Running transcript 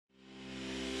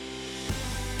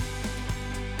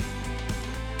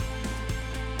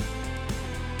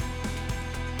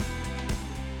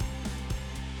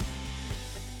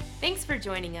Thanks for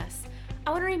joining us.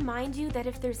 I want to remind you that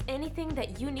if there's anything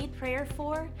that you need prayer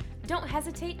for, don't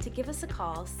hesitate to give us a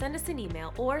call, send us an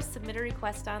email, or submit a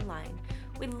request online.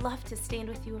 We'd love to stand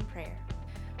with you in prayer.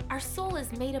 Our soul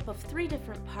is made up of 3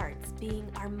 different parts, being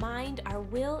our mind, our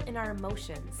will, and our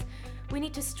emotions. We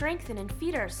need to strengthen and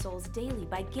feed our souls daily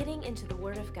by getting into the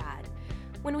Word of God.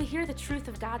 When we hear the truth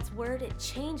of God's Word, it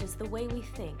changes the way we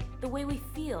think, the way we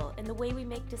feel, and the way we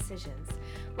make decisions.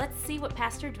 Let's see what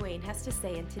Pastor Duane has to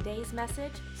say in today's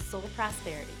message, Soul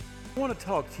Prosperity. I want to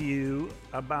talk to you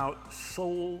about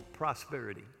soul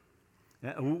prosperity.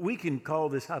 We can call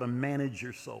this how to manage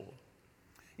your soul.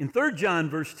 In 3 John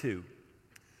verse 2,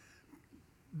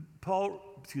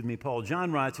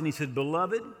 John writes, and he said,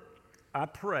 "Beloved, I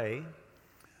pray,"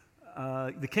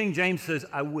 the King James says,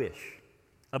 "I wish,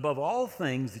 above all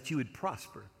things that you would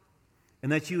prosper,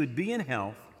 and that you would be in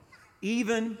health,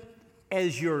 even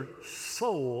as your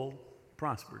soul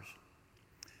prospers."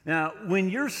 Now, when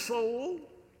your soul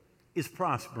is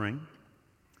prospering,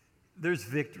 there's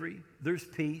victory, there's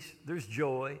peace, there's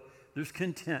joy, there's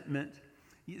contentment,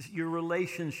 your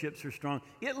relationships are strong.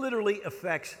 It literally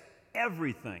affects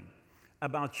everything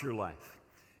about your life.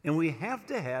 And we have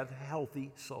to have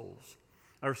healthy souls.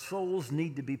 Our souls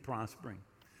need to be prospering.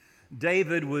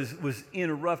 David was in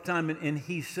a rough time, and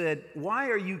he said, "Why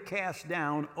are you cast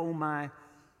down, O my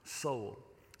soul?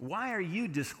 Why are you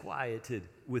disquieted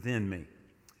within me?"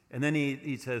 And then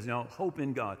he says, hope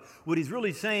in God. What he's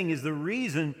really saying is the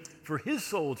reason for his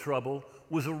soul trouble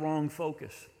was a wrong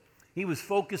focus. He was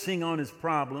focusing on his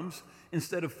problems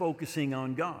instead of focusing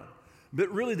on God. But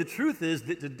really the truth is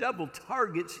that the devil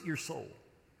targets your soul.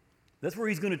 That's where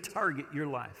he's going to target your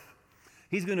life.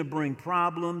 He's going to bring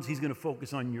problems. He's going to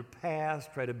focus on your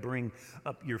past, try to bring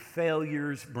up your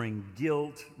failures, bring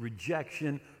guilt,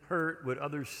 rejection, hurt, what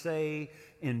others say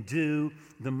and do,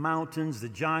 the mountains, the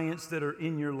giants that are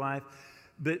in your life.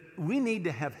 But we need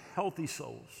to have healthy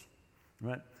souls,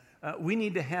 right? We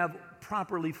need to have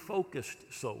properly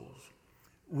focused souls.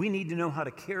 We need to know how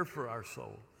to care for our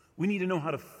soul. We need to know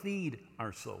how to feed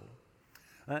our soul.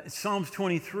 Psalms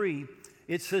 23,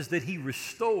 it says that he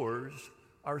restores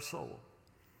our soul.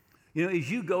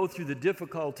 As you go through the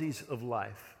difficulties of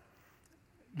life,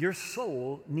 your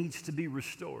soul needs to be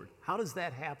restored. How does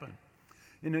that happen?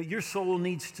 Your soul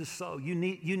needs to sow. You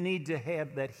need to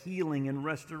have that healing and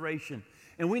restoration.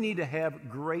 And we need to have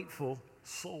grateful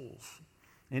souls.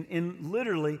 And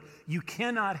literally, you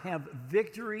cannot have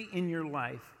victory in your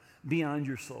life beyond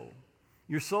your soul.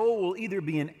 Your soul will either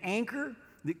be an anchor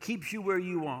that keeps you where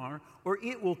you are, or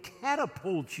it will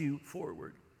catapult you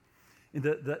forward.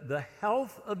 The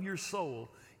health of your soul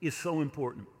is so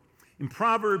important. In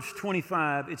Proverbs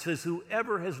 25, it says,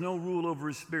 "Whoever has no rule over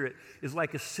his spirit is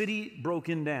like a city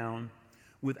broken down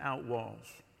without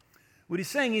walls." What he's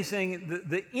saying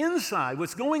the inside,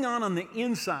 what's going on the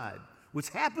inside, what's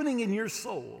happening in your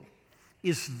soul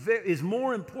is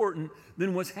more important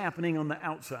than what's happening on the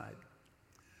outside.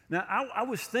 Now, I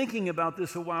was thinking about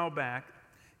this a while back,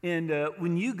 and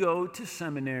when you go to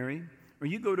seminary or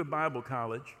you go to Bible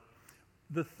college,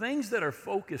 the things that are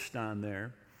focused on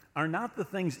there are not the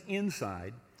things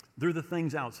inside, they're the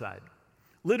things outside.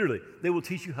 Literally, they will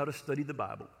teach you how to study the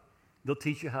Bible. They'll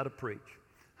teach you how to preach,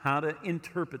 how to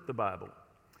interpret the Bible.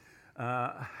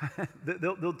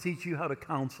 They'll teach you how to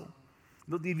counsel.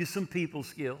 They'll give you some people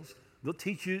skills. They'll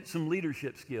teach you some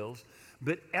leadership skills.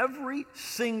 But every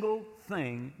single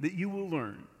thing that you will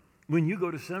learn when you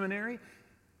go to seminary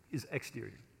is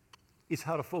exterior. It's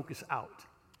how to focus out.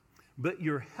 But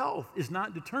your health is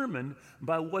not determined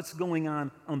by what's going on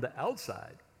the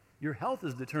outside. Your health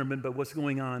is determined by what's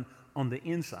going on the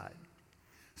inside.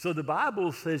 So the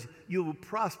Bible says you will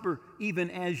prosper even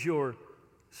as your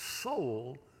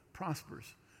soul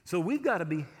prospers. So we've got to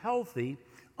be healthy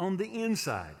on the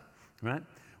inside, right?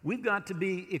 We've got to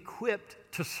be equipped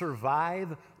to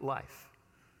survive life.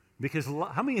 Because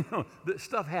how many know that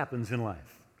stuff happens in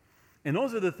life? And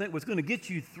those are the things, what's going to get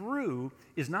you through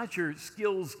is not your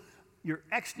skills, your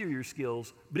exterior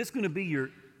skills, but it's going to be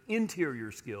your interior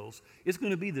skills. It's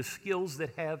going to be the skills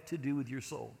that have to do with your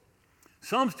soul.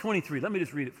 Psalms 23, let me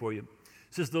just read it for you.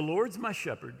 It says, "The Lord's my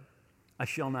shepherd, I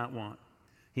shall not want.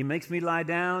 He makes me lie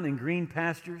down in green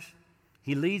pastures.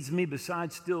 He leads me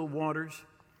beside still waters,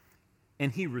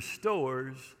 and he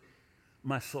restores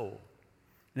my soul."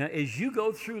 Now, as you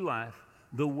go through life,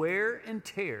 the wear and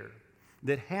tear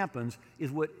that happens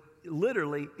is what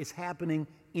literally is happening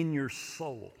in your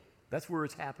soul. That's where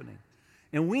it's happening.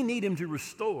 And we need him to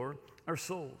restore our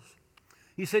souls.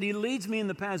 He said, "He leads me in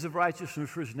the paths of righteousness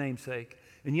for his name's sake.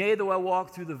 And yea, though I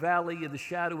walk through the valley of the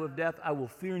shadow of death, I will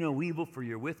fear no evil, for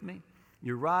you're with me.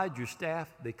 Your rod, your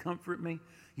staff, they comfort me.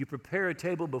 You prepare a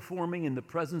table before me in the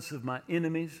presence of my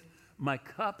enemies. My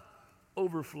cup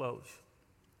overflows.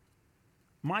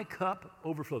 My cup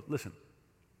overflows. Listen,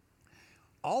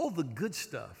 all the good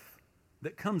stuff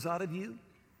that comes out of you,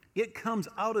 it comes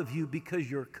out of you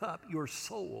because your cup, your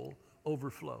soul,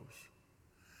 overflows.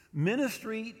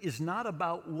 Ministry is not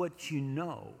about what you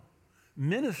know.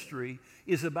 Ministry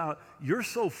is about you're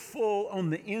so full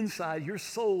on the inside, your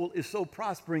soul is so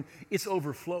prospering, it's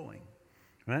overflowing,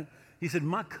 right? He said,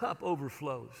 my cup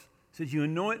overflows. He said, you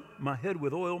anoint my head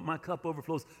with oil, my cup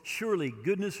overflows. Surely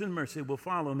goodness and mercy will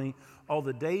follow me all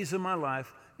the days of my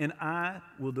life, and I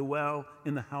will dwell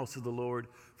in the house of the Lord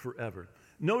forever.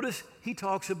 Notice he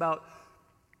talks about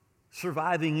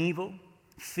surviving evil,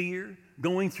 fear,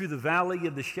 going through the valley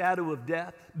of the shadow of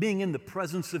death, being in the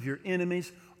presence of your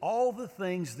enemies, all the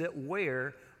things that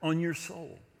wear on your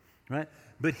soul, right?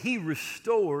 But he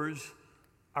restores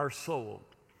our soul.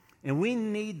 And we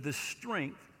need the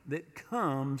strength that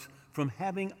comes from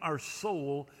having our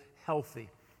soul healthy.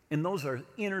 And those are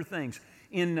inner things.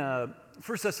 In 1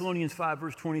 Thessalonians 5,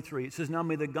 verse 23, it says, now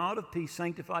may the God of peace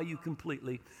sanctify you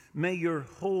completely. May your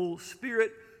whole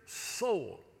spirit,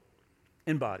 soul,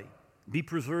 and body be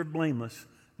preserved blameless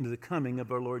unto the coming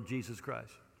of our Lord Jesus Christ.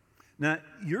 Now,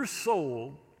 your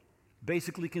soul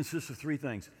basically consists of three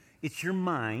things. It's your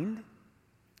mind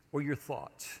or your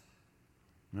thoughts,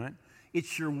 right?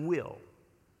 It's your will.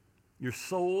 Your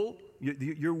soul,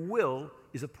 your will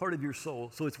is a part of your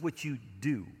soul, so it's what you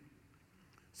do.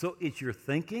 So it's your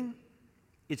thinking,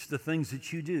 it's the things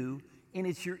that you do, and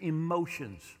it's your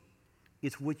emotions.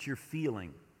 It's what you're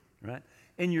feeling, right?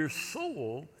 And your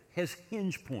soul has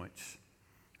hinge points,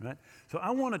 right? So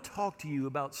I want to talk to you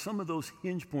about some of those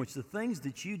hinge points, the things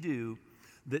that you do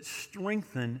that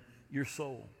strengthen your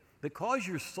soul, that cause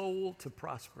your soul to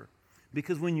prosper.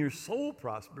 Because when your soul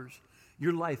prospers,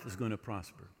 your life is going to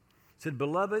prosper. He said,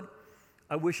 beloved,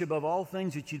 I wish above all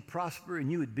things that you'd prosper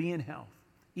and you would be in health,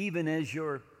 even as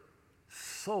your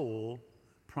soul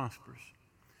prospers.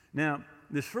 Now,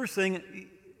 this first thing,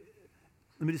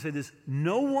 let me just say this.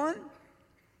 No one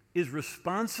is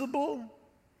responsible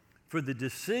for the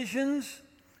decisions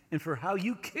and for how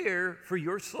you care for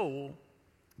your soul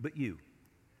but you.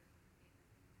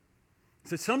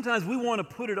 So sometimes we want to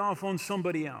put it off on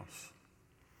somebody else.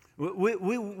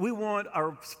 We want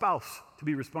our spouse to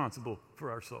be responsible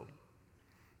for our soul.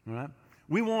 All right?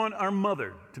 We want our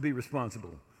mother to be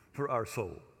responsible for our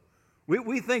soul.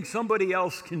 We think somebody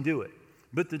else can do it.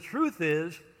 But the truth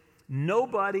is,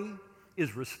 nobody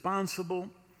is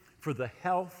responsible for the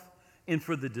health and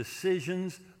for the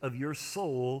decisions of your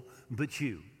soul but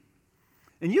you.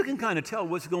 And you can kind of tell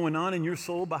what's going on in your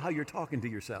soul by how you're talking to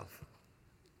yourself.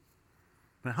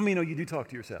 Now, how many know you do talk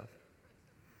to yourself?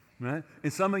 Right?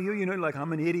 And some of you know, like,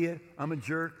 I'm an idiot, I'm a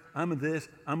jerk, I'm a this,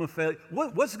 I'm a failure.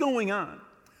 What's going on?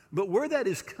 But where that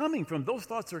is coming from, those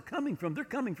thoughts are coming from, they're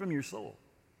coming from your soul.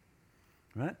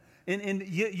 Right? And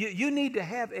you need to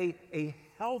have a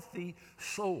healthy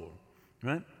soul.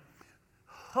 Right?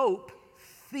 Hope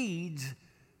feeds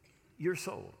your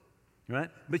soul. Right?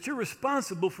 But you're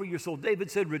responsible for your soul. David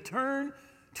said, return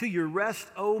to your rest,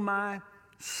 O my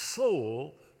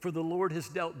soul, for the Lord has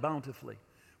dealt bountifully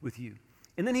with you.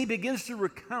 And then he begins to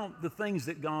recount the things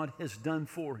that God has done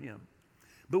for him.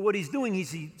 But what he's doing is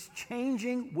he's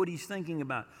changing what he's thinking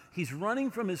about. He's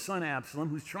running from his son Absalom,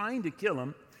 who's trying to kill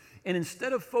him. And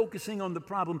instead of focusing on the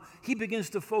problem, he begins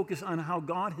to focus on how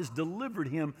God has delivered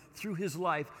him through his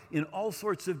life in all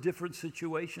sorts of different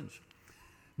situations.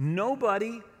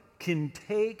 Nobody can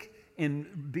take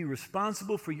and be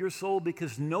responsible for your soul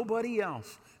because nobody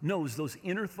else knows those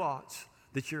inner thoughts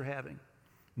that you're having.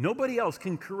 Nobody else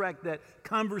can correct that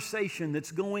conversation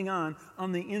that's going on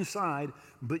the inside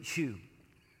but you.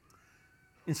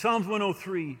 In Psalms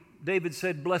 103, David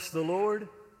said, bless the Lord,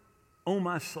 O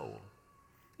my soul,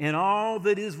 and all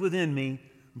that is within me,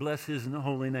 bless his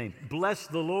holy name. Bless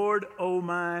the Lord, O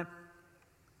my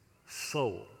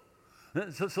soul.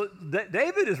 So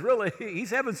David is really, he's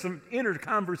having some inner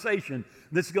conversation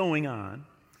that's going on.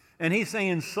 And he's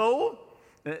saying, soul,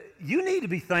 you need to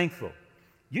be thankful.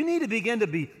 You need to begin to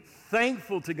be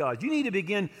thankful to God. You need to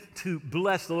begin to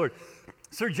bless the Lord.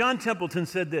 Sir John Templeton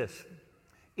said this,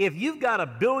 if you've got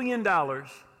 $1 billion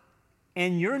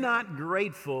and you're not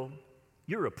grateful,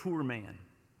 you're a poor man.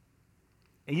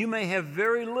 And you may have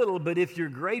very little, but if you're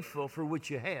grateful for what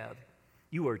you have,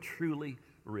 you are truly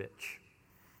rich.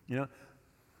 You know,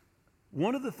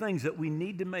 one of the things that we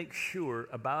need to make sure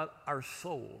about our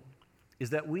soul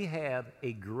is that we have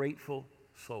a grateful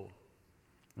soul.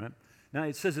 Right? Now,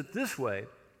 it says it this way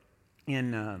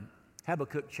in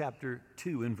Habakkuk chapter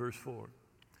 2 and verse 4.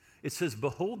 It says,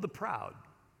 behold the proud.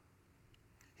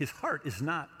 his heart is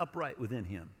not upright within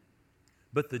him,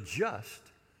 but the just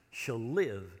shall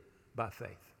live by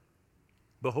faith.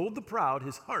 Behold the proud,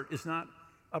 his heart is not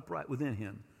upright within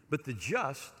him, but the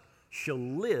just shall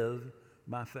live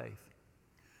by faith.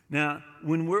 Now,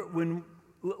 when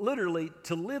literally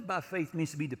to live by faith means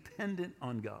to be dependent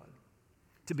on God,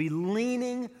 to be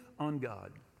leaning on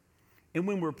God. And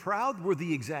when we're proud, we're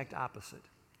the exact opposite.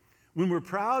 When we're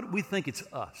proud, we think it's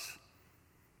us.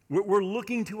 We're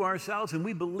looking to ourselves, and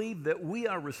we believe that we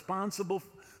are responsible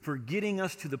for getting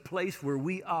us to the place where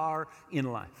we are in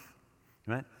life,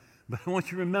 right? But I want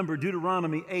you to remember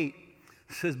Deuteronomy 8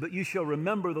 says, but you shall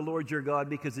remember the Lord your God,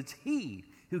 because it's he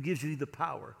who gives you the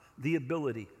power, the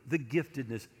ability, the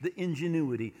giftedness, the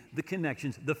ingenuity, the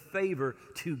connections, the favor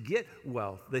to get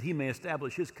wealth, that he may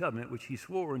establish his covenant, which he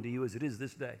swore unto you as it is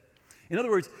this day. In other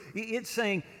words, it's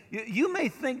saying, you may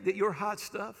think that you're hot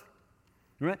stuff,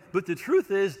 right? But the truth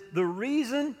is, the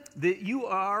reason that you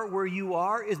are where you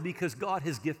are is because God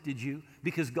has gifted you,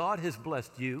 because God has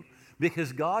blessed you,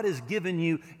 because God has given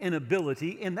you an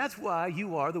ability, and that's why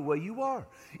you are the way you are.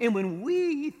 And when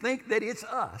we think that it's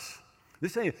us, they're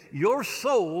saying your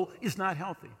soul is not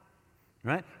healthy,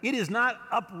 right? It is not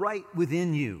upright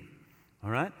within you, all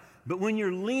right? But when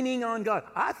you're leaning on God,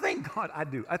 I think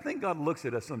God looks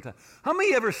at us sometimes. How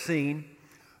many ever seen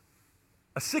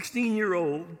a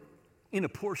 16-year-old in a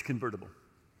Porsche convertible?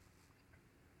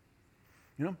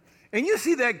 You know? And you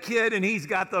see that kid, and he's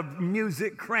got the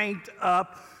music cranked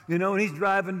up, you know, and he's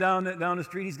driving down the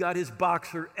street. He's got his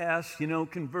Boxer S, you know,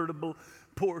 convertible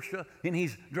Porsche, and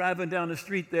he's driving down the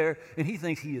street there, and he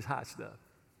thinks he is hot stuff.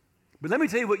 But let me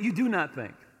tell you what you do not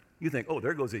think. You think, oh,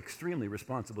 there goes an extremely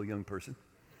responsible young person.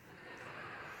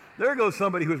 There goes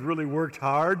somebody who's really worked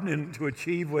hard and to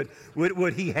achieve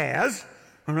what he has,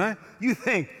 all right? You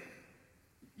think,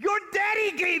 your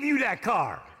daddy gave you that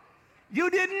car. You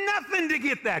did nothing to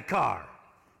get that car,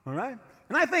 all right?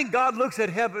 And I think God looks at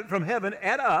heaven, from heaven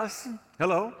at us,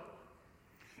 hello,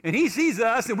 and he sees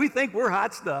us and we think we're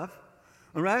hot stuff,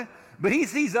 all right? But he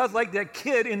sees us like that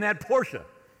kid in that Porsche.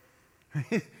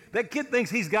 That kid thinks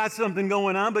he's got something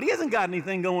going on, but he hasn't got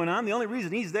anything going on. The only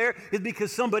reason he's there is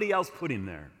because somebody else put him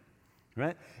there,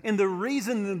 right? And the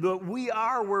reason that we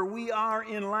are where we are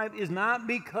in life is not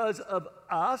because of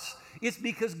us. It's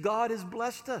because God has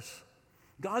blessed us.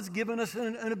 God's given us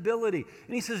an ability.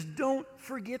 And he says, don't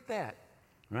forget that,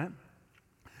 right?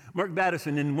 Mark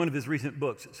Batterson, in one of his recent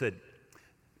books, said,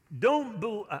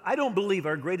 I don't believe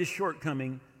our greatest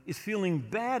shortcoming is feeling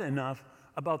bad enough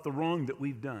about the wrong that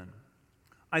we've done.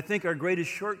 I think our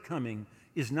greatest shortcoming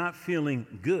is not feeling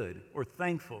good or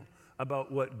thankful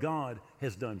about what God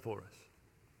has done for us.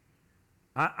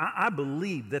 I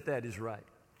believe that is right.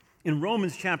 In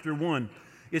Romans chapter 1,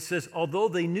 it says, although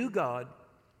they knew God,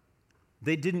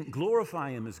 they didn't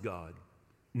glorify him as God,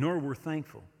 nor were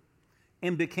thankful,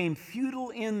 and became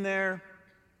futile in their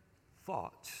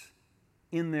thoughts,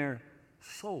 in their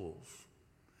souls,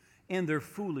 and their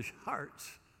foolish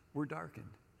hearts were darkened.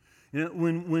 You know,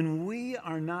 when we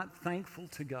are not thankful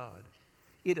to God,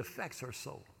 it affects our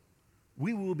soul.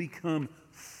 We will become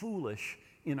foolish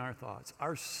in our thoughts.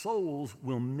 Our souls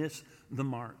will miss the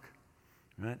mark,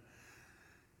 right?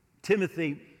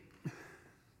 Timothy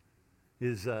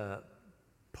is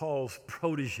Paul's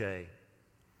protege,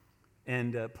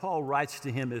 and Paul writes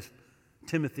to him as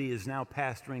Timothy is now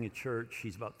pastoring a church.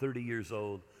 He's about 30 years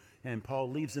old. And Paul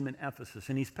leaves him in Ephesus.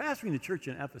 And he's pastoring the church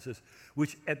in Ephesus,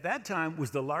 which at that time was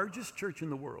the largest church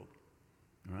in the world.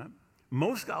 All right?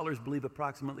 Most scholars believe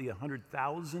approximately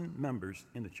 100,000 members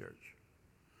in the church.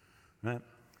 Right?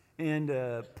 And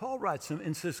Paul writes him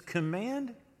and says,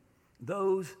 command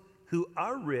those who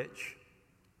are rich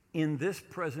in this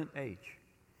present age.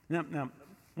 Now, I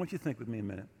want you to think with me a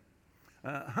minute.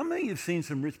 How many of you have seen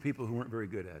some rich people who weren't very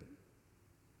good at it?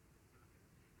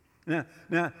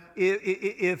 Now,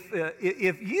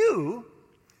 if you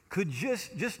could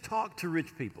just talk to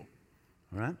rich people,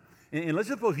 all right? And let's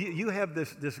suppose you have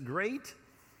this great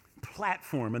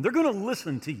platform, and they're going to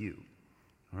listen to you,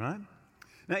 all right?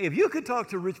 Now, if you could talk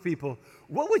to rich people,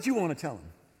 what would you want to tell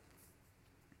them?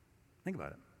 Think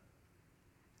about it.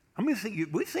 I mean,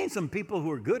 we've seen some people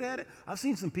who are good at it. I've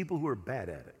seen some people who are bad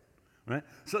at it, right?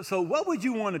 So what would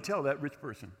you want to tell that rich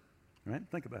person, right?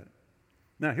 Think about it.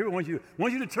 Now, here I want you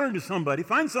to turn to somebody,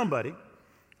 find somebody,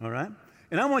 all right?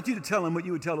 And I want you to tell them what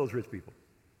you would tell those rich people.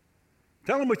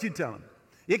 Tell them what you'd tell them.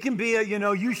 It can be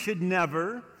you should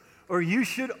never, or you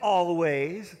should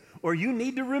always, or you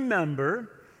need to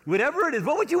remember, whatever it is.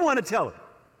 What would you want to tell them?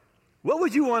 What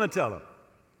would you want to tell them?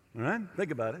 All right? Think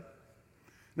about it.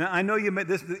 Now, I know you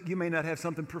may not have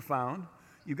something profound.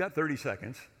 You've got 30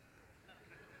 seconds.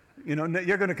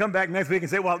 You're going to come back next week and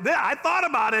say, well, I thought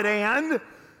about it, and,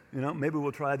 maybe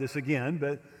we'll try this again.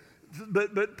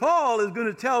 But Paul is going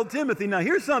to tell Timothy, now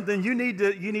here's something you need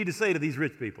to say to these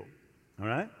rich people, all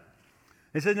right?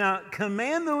 He said, now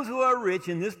command those who are rich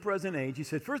in this present age. He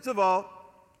said, first of all,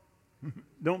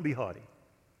 don't be haughty.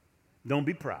 Don't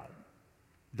be proud.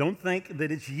 Don't think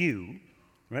that it's you,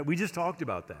 right? We just talked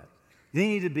about that. You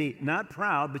need to be not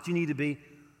proud, but you need to be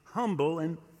humble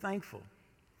and thankful.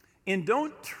 And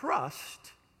don't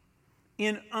trust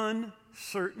in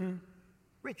uncertain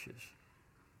riches.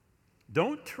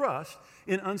 Don't trust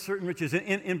in uncertain riches.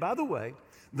 And by the way,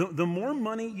 the more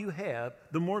money you have,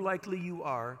 the more likely you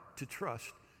are to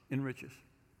trust in riches.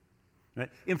 Right?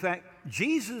 In fact,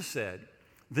 Jesus said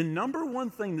the number one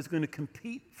thing that's going to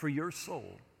compete for your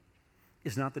soul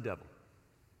is not the devil.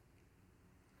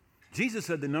 Jesus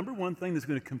said the number one thing that's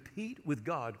going to compete with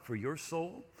God for your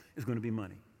soul is going to be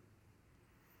money.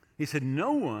 He said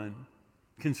no one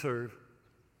can serve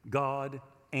God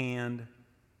and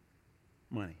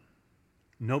money.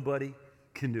 Nobody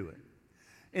can do it.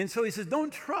 And so he says,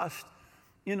 don't trust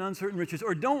in uncertain riches,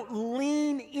 or don't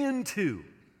lean into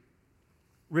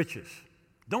riches.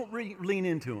 Don't lean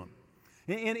into them.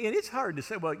 And it's hard to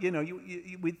say, well,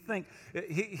 we think,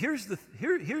 here's the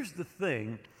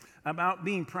thing about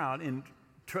being proud and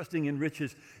trusting in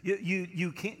riches.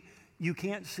 You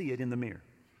can't see it in the mirror.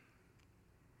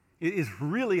 It is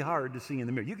really hard to see in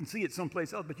the mirror. You can see it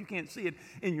someplace else, but you can't see it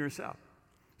in yourself.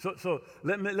 So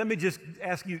let me just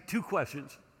ask you two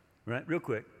questions, right, real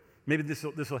quick. Maybe this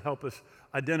will help us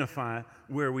identify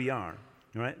where we are.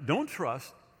 All right? Don't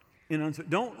trust in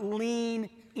uncertain. Don't lean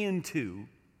into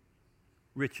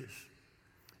riches.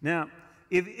 Now,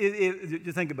 if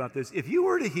you think about this, if you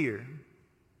were to hear,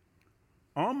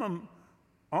 all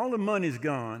the money's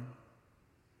gone,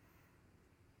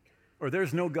 or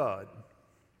there's no God,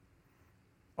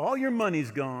 all your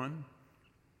money's gone,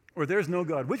 or there's no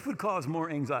God, which would cause more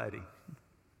anxiety?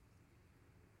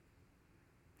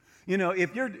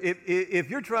 If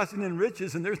you're trusting in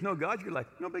riches and there's no God, you're like,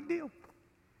 no big deal.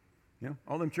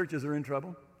 All them churches are in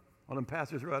trouble. All them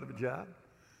pastors are out of a job.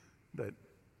 But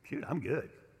shoot, I'm good.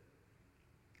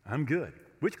 I'm good.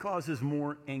 Which causes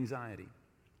more anxiety.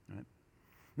 Right?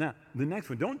 Now, the next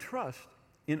one, don't trust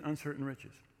in uncertain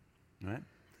riches. Right?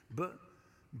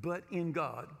 But in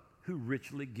God, who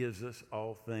richly gives us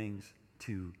all things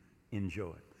to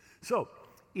enjoy. So,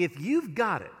 if you've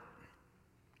got it,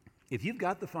 if you've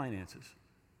got the finances,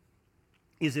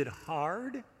 is it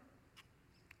hard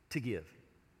to give?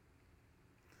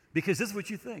 Because this is what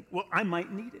you think. Well, I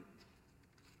might need it.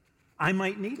 I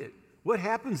might need it. What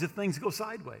happens if things go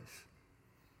sideways?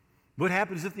 What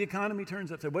happens if the economy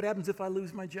turns upside? What happens if I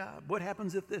lose my job? What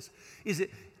happens if this?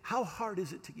 How hard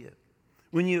is it to give?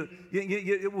 When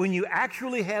you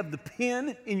actually have the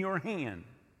pen in your hand,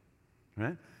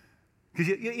 right? Because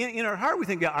in our heart we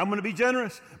think, yeah, I'm going to be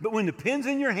generous. But when the pen's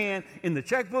in your hand, and the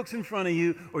checkbook's in front of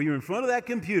you, or you're in front of that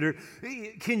computer,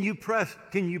 can you press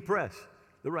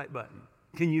the right button?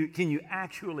 Can you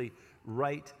actually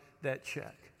write that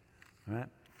check? Right?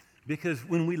 Because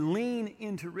when we lean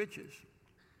into riches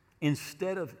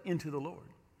instead of into the Lord,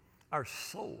 our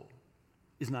soul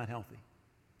is not healthy.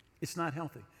 It's not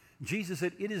healthy. Jesus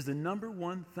said it is the number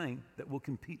one thing that will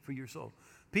compete for your soul.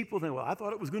 People think, well, I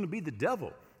thought it was going to be the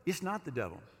devil. It's not the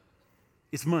devil.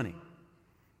 It's money.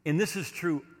 And this is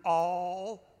true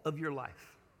all of your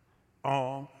life.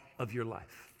 All of your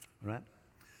life. All right?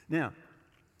 Now,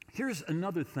 here's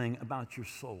another thing about your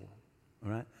soul.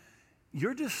 All right?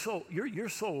 Your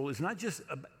soul is not just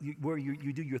where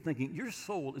you do your thinking. Your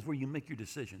soul is where you make your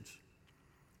decisions.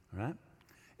 All right?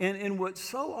 And what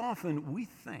so often we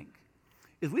think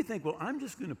is well, I'm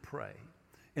just going to pray,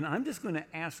 and I'm just going to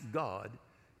ask God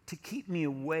to keep me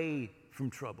away from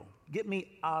trouble, get me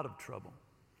out of trouble.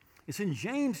 It's in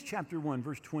James chapter 1,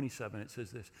 verse 27. It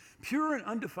says this: pure and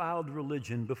undefiled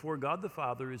religion before God the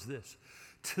Father is this,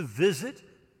 to visit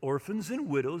orphans and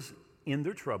widows in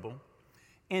their trouble,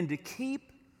 and to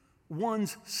keep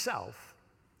one's self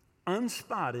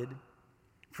unspotted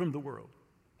from the world.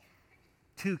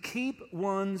 To keep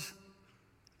one's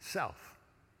self,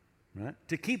 right?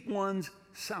 To keep one's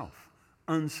self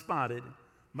unspotted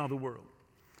by the world.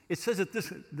 It says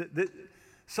that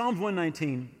Psalms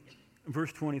 119,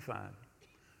 verse 25.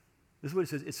 This is what it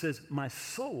says. It says, my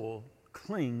soul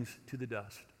clings to the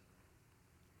dust.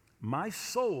 My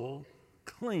soul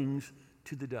clings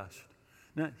to the dust.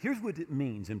 Now, here's what it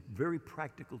means in very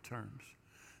practical terms.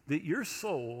 That your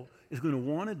soul is going to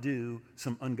want to do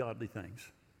some ungodly things.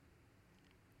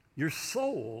 Your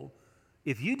soul,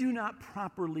 if you do not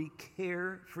properly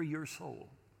care for your soul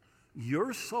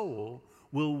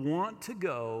will want to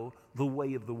go the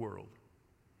way of the world.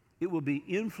 It will be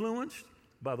influenced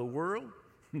by the world,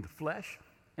 the flesh,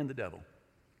 and the devil.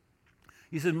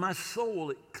 He said, my soul,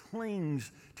 it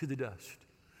clings to the dust.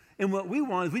 And what we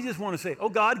want is we just want to say, oh,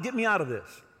 God, get me out of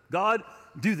this. God,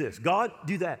 do this. God,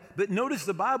 do that. But notice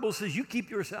the Bible says you keep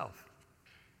yourself.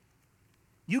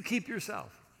 You keep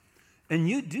yourself. And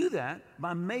you do that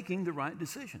by making the right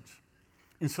decisions.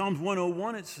 In Psalms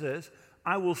 101, it says,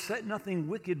 I will set nothing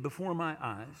wicked before my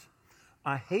eyes.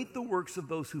 I hate the works of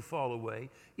those who fall away.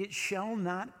 It shall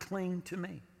not cling to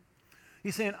me.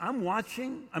 He's saying, I'm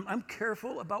watching, I'm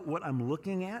careful about what I'm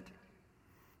looking at,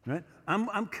 right?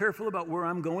 I'm careful about where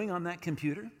I'm going on that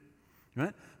computer,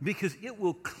 right? Because it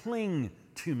will cling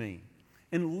to me.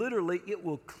 And literally, it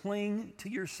will cling to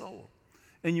your soul.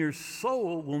 And your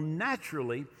soul will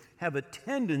naturally have a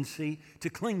tendency to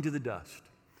cling to the dust,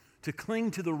 to cling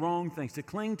to the wrong things, to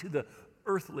cling to the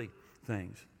earthly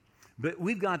things. But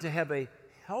we've got to have a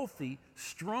healthy,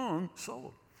 strong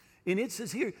soul. And it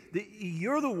says here that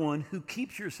you're the one who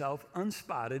keeps yourself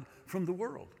unspotted from the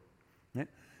world. Right?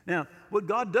 Now, what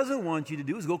God doesn't want you to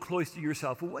do is go cloister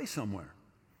yourself away somewhere,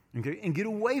 okay, and get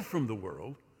away from the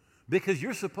world, because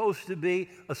you're supposed to be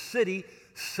a city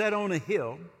set on a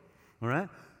hill, all right,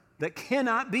 that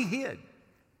cannot be hid.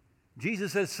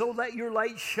 Jesus says, so let your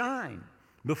light shine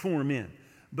before men.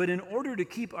 But in order to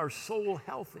keep our soul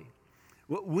healthy,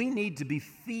 we need to be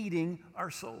feeding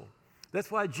our soul. That's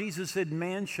why Jesus said,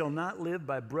 man shall not live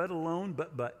by bread alone,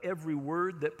 but by every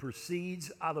word that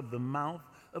proceeds out of the mouth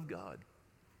of God.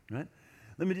 Right?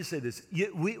 Let me just say this.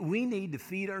 We need to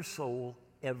feed our soul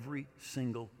every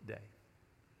single day.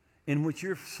 And what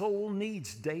your soul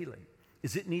needs daily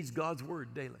is it needs God's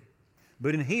word daily.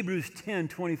 But in Hebrews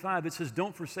 10:25, it says,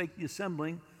 don't forsake the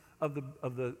assembling of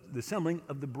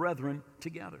the brethren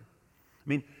together. I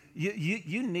mean,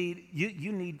 you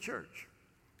need church.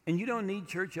 And you don't need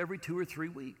church every 2 or 3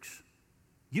 weeks.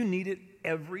 You need it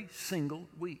every single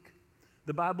week.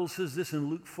 The Bible says this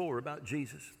in Luke 4 about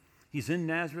Jesus. He's in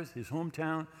Nazareth, his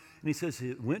hometown, and he says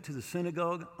he went to the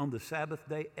synagogue on the Sabbath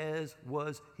day as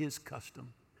was his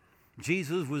custom.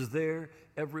 Jesus was there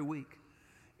every week.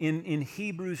 In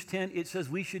Hebrews 10, it says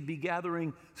we should be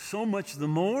gathering so much the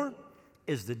more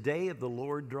as the day of the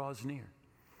Lord draws near.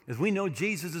 As we know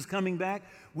Jesus is coming back,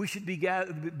 we should be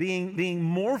being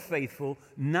more faithful,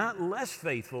 not less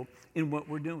faithful in what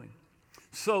we're doing.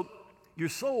 So your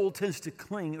soul tends to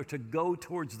cling or to go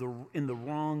in the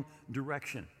wrong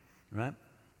direction, right?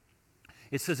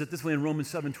 It says it this way in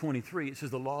Romans 7:23. It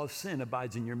says the law of sin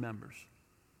abides in your members,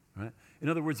 right? In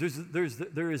other words,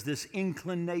 there is this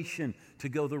inclination to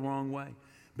go the wrong way.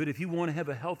 But if you want to have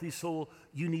a healthy soul,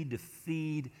 you need to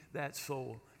feed that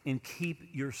soul and keep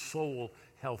your soul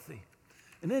healthy.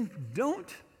 And then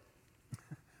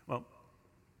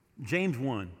James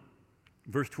 1,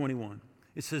 verse 21.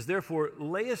 It says, therefore,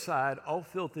 lay aside all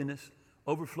filthiness,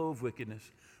 overflow of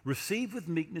wickedness. Receive with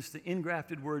meekness the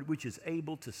engrafted word, which is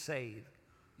able to save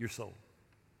your soul.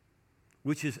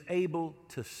 Which is able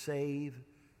to save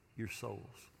your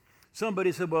souls.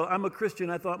 Somebody said, well, I'm a Christian.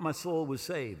 I thought my soul was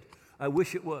saved. I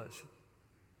wish it was.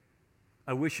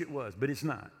 I wish it was, but it's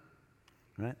not.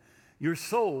 Right? Your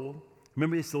soul,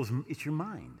 remember, it's your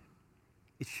mind.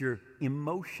 It's your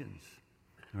emotions.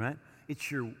 Right?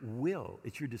 It's your will.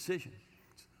 It's your decisions.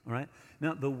 All right?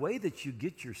 Now, the way that you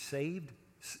get your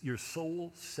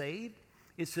soul saved,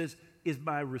 it says, is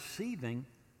by receiving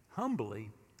humbly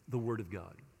the Word of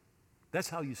God. That's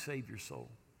how you save your soul.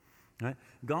 Right?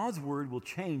 God's Word will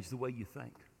change the way you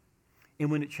think. And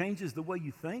when it changes the way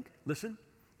you think, listen,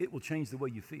 it will change the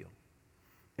way you feel.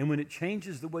 And when it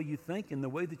changes the way you think and the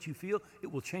way that you feel,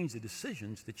 it will change the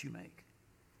decisions that you make.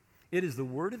 It is the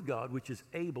Word of God which is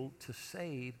able to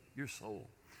save your soul,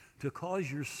 to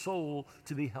cause your soul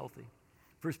to be healthy.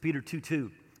 1 Peter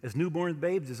 2:2, as newborn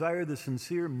babes desire the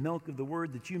sincere milk of the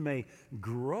Word that you may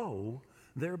grow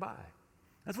thereby.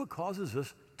 That's what causes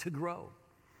us to grow.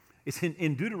 It's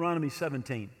in Deuteronomy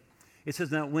 17. It says,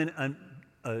 now when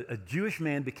a Jewish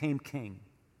man became king,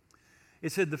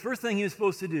 it said the first thing he was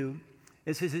supposed to do,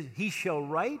 it says he shall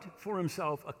write for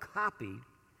himself a copy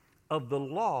of the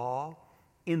law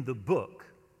in the book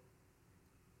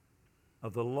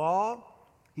of the law.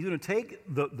 He's going to take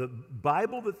the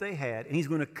Bible that they had and he's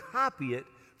going to copy it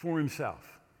for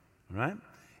himself. All right?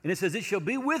 And it says it shall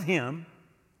be with him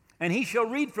and he shall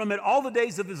read from it all the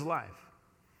days of his life,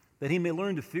 that he may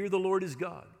learn to fear the Lord his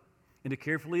God and to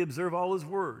carefully observe all his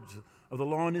words of the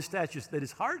law and his statutes, that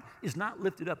his heart is not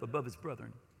lifted up above his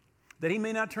brethren, that he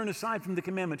may not turn aside from the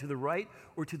commandment to the right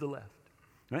or to the left.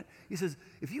 Right? He says,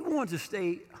 if you want to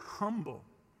stay humble,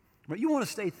 right, you want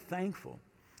to stay thankful,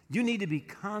 You need to be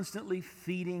constantly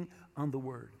feeding on the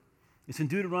Word. It's in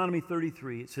Deuteronomy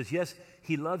 33. It says, yes,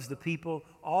 he loves the people.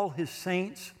 All his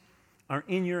saints are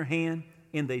in your hand,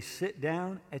 and they sit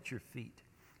down at your feet.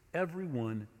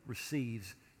 Everyone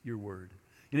receives your word.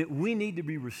 And we need to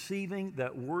be receiving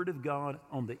that Word of God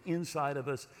on the inside of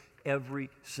us every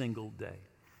single day.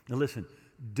 Now listen,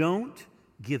 don't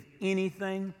give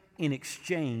anything in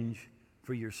exchange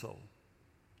for your soul.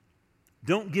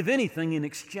 Don't give anything in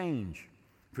exchange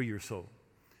for your soul.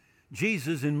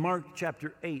 Jesus in Mark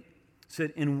chapter 8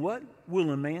 said, and what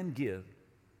will a man give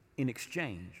in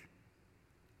exchange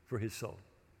for his soul?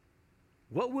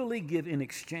 What will he give in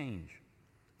exchange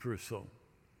for his soul?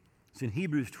 It's in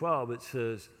Hebrews 12, it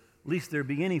says, lest there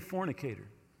be any fornicator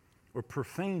or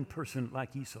profane person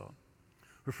like Esau,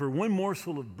 who for one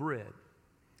morsel of bread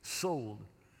sold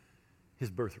his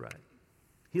birthright.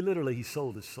 He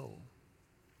sold his soul.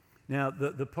 Now,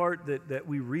 the part that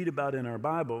we read about in our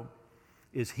Bible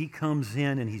is he comes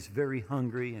in and he's very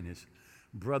hungry and his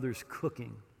brother's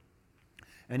cooking.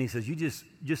 And he says, you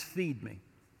just feed me.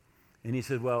 And he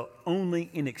said, well, only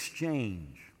in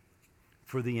exchange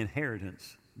for the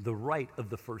inheritance, the right of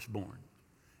the firstborn.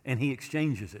 And he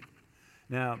exchanges it.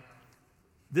 Now,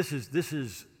 this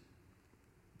is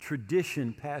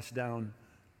tradition passed down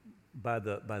by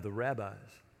the rabbis.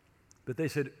 But they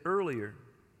said earlier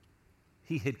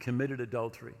he had committed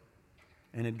adultery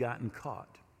and had gotten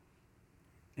caught.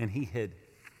 And he had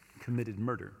committed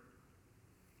murder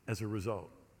as a result.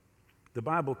 The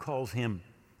Bible calls him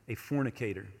a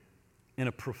fornicator and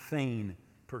a profane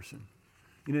person.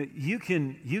 You know, you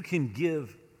can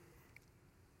give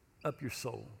up your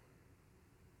soul.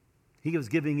 He was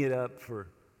giving it up for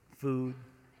food,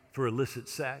 for illicit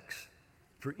sex,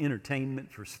 for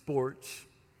entertainment, for sports,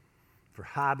 for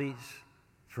hobbies,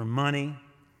 for money,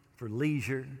 for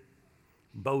leisure,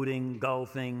 boating,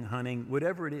 golfing, hunting,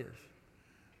 whatever it is.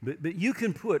 But you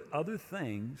can put other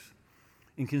things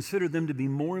and consider them to be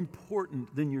more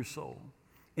important than your soul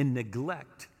and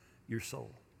neglect your soul.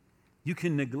 You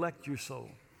can neglect your soul,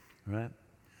 right?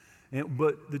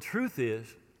 But the truth is,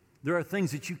 there are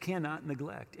things that you cannot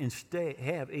neglect and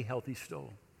have a healthy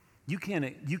soul. You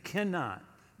cannot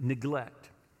neglect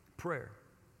prayer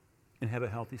and have a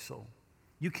healthy soul.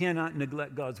 You cannot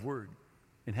neglect God's word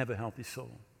and have a healthy soul.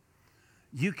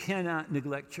 You cannot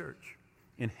neglect church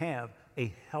and have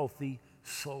a healthy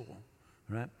soul,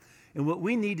 right? And what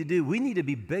we need to do, we need to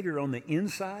be bigger on the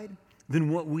inside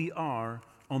than what we are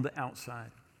on the outside.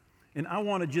 And I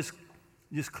want to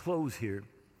just close here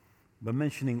by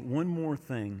mentioning one more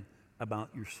thing about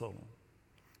your soul.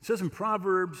 It says in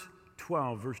Proverbs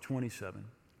 12, verse 27,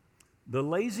 the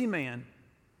lazy man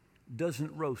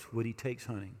doesn't roast what he takes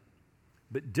hunting,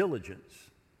 but diligence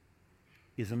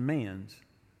is a man's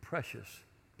precious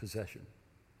possession.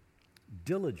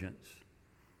 Diligence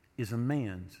is a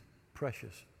man's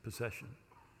precious possession.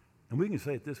 And we can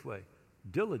say it this way,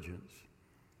 diligence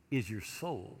is your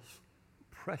soul's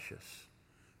precious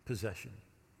possession.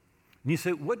 And you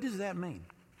say, what does that mean?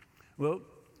 Well,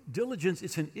 diligence,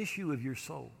 it's an issue of your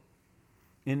soul.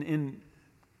 And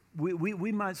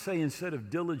we might say instead of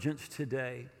diligence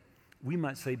today, we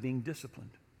might say being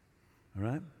disciplined, all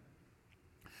right?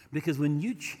 Because when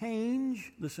you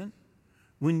change, listen,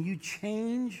 when you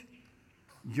change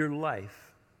your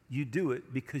life, you do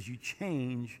it because you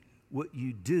change what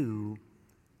you do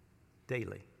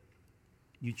daily.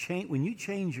 When you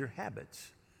change your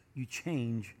habits, you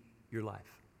change your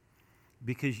life.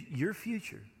 Because your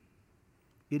future,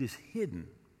 it is hidden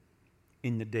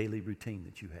in the daily routine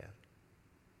that you have.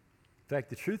 In fact,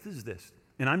 the truth is this,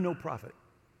 and I'm no prophet,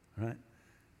 right?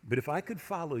 But if I could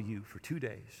follow you for 2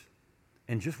 days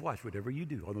and just watch whatever you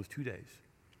do on those 2 days,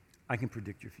 I can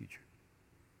predict your future.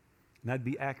 And I'd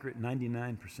be accurate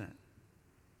 99%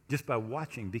 just by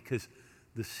watching, because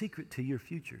the secret to your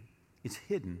future is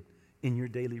hidden in your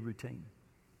daily routine.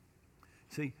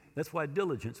 See, that's why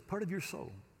diligence, part of your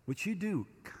soul, which you do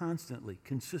constantly,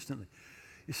 consistently.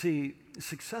 You see,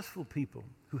 successful people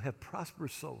who have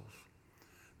prosperous souls,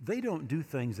 they don't do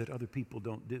things that other people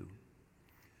don't do,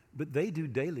 but they do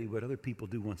daily what other people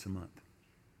do once a month.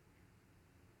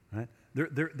 Right?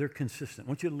 They're consistent. I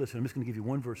want you to listen. I'm just going to give you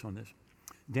one verse on this.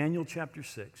 Daniel chapter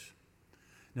 6.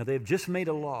 Now, they have just made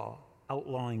a law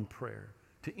outlawing prayer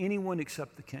to anyone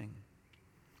except the king.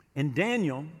 And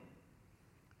Daniel,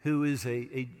 who is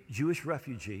a Jewish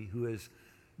refugee who has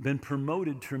been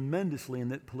promoted tremendously in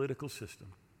that political system,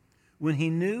 when he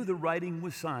knew the writing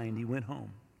was signed, he went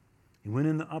home. He went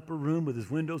in the upper room with his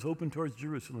windows open towards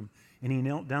Jerusalem, and he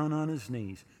knelt down on his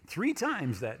knees 3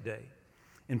 times that day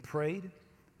and prayed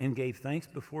and gave thanks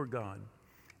before God,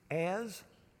 as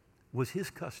was his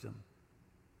custom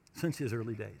since his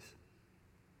early days,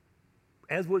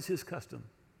 as was his custom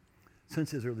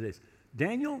since his early days.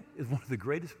 Daniel is one of the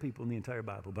greatest people in the entire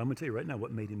Bible, but I'm going to tell you right now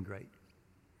what made him great.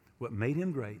 What made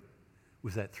him great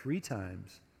was that 3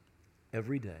 times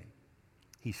every day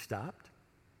he stopped,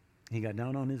 he got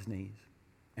down on his knees,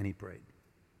 and he prayed.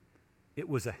 It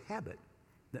was a habit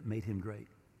that made him great.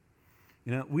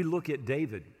 You know, we look at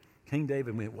David, King David,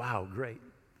 and we think, wow, great.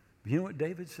 But you know what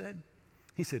David said?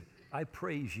 He said, I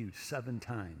praise you 7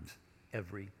 times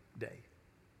every day.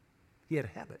 He had a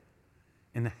habit,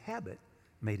 and the habit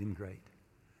made him great.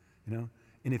 You know,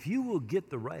 and if you will get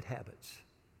the right habits,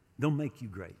 they'll make you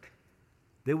great.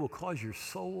 They will cause your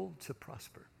soul to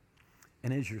prosper.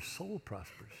 And as your soul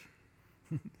prospers,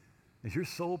 as your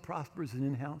soul prospers and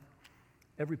in health,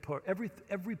 every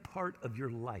part of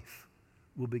your life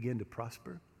will begin to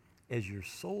prosper as your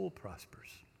soul prospers.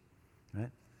 Right?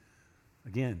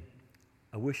 Again,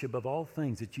 I wish above all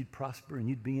things that you'd prosper and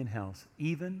you'd be in health,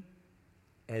 even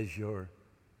as your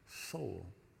soul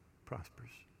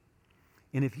prospers.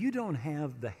 And if you don't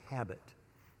have the habit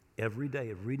every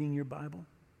day of reading your Bible,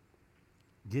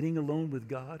 getting alone with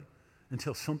God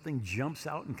until something jumps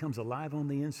out and comes alive on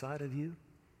the inside of you,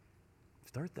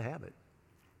 start the habit.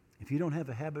 If you don't have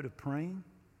a habit of praying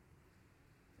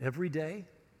every day,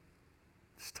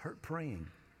 start praying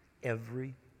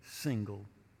every single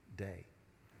day.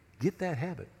 Get that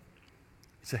habit.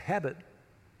 It's a habit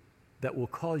that will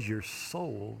cause your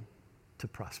soul to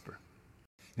prosper.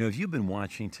 You know, if you've been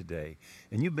watching today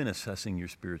and you've been assessing your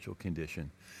spiritual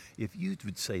condition, if you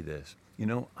would say this, you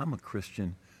know, I'm a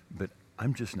Christian, but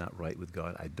I'm just not right with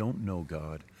God. I don't know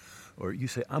God. Or you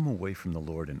say, I'm away from the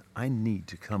Lord and I need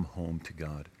to come home to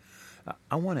God.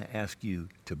 I want to ask you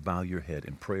to bow your head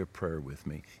and pray a prayer with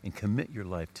me and commit your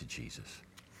life to Jesus.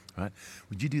 All right?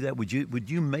 Would you do that? Would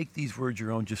you make these words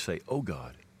your own? Just say, oh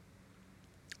God,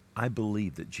 I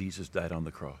believe that Jesus died on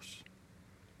the cross.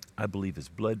 I believe his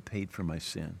blood paid for my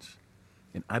sins.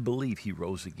 And I believe he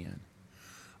rose again.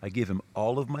 I give him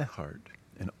all of my heart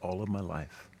and all of my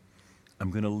life.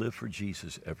 I'm going to live for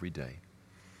Jesus every day.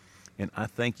 And I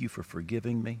thank you for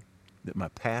forgiving me, that my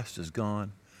past is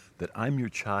gone, that I'm your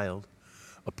child,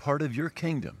 a part of your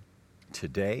kingdom,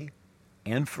 today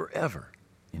and forever,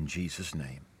 in Jesus'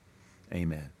 name.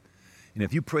 Amen. And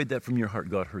if you prayed that from your heart,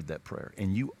 God heard that prayer,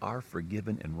 and you are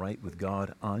forgiven and right with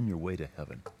God on your way to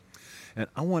heaven. And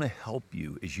I want to help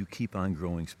you as you keep on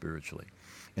growing spiritually.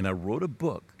 And I wrote a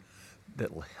book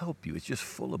that will help you. It's just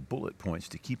full of bullet points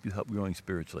to keep you growing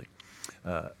spiritually.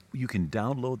 You can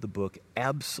download the book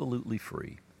absolutely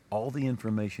free. All the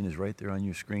information is right there on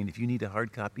your screen. If you need a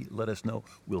hard copy, let us know.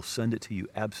 We'll send it to you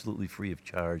absolutely free of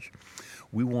charge.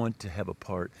 We want to have a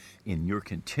part in your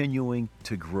continuing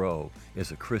to grow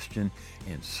as a Christian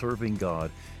and serving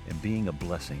God and being a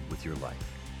blessing with your life.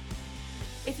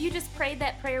 If you just prayed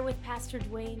that prayer with Pastor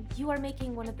Duane, you are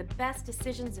making one of the best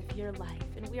decisions of your life,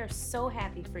 and we are so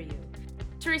happy for you.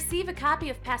 To receive a copy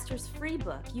of Pastor's free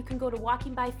book, you can go to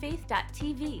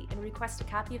walkingbyfaith.tv and request a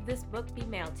copy of this book be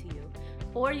mailed to you,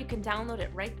 or you can download it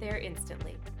right there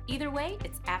instantly. Either way,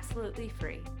 it's absolutely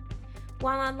free.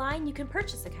 While online, you can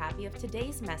purchase a copy of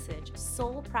today's message,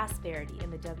 Soul Prosperity, in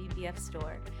the WBF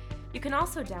store. You can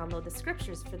also download the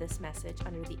scriptures for this message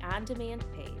under the on-demand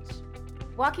page.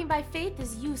 Walking by Faith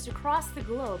is used across the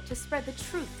globe to spread the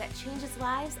truth that changes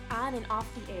lives on and off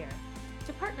the air.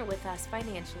 To partner with us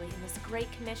financially in this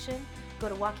great commission, go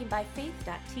to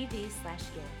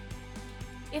walkingbyfaith.tv/give.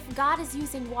 If God is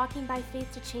using Walking by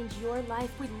Faith to change your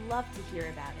life, we'd love to hear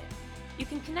about it. You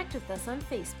can connect with us on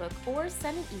Facebook or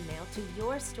send an email to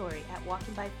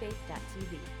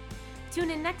yourstory@walkingbyfaith.tv.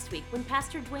 Tune in next week when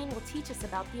Pastor Duane will teach us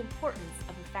about the importance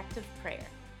of effective prayer.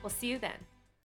 We'll see you then.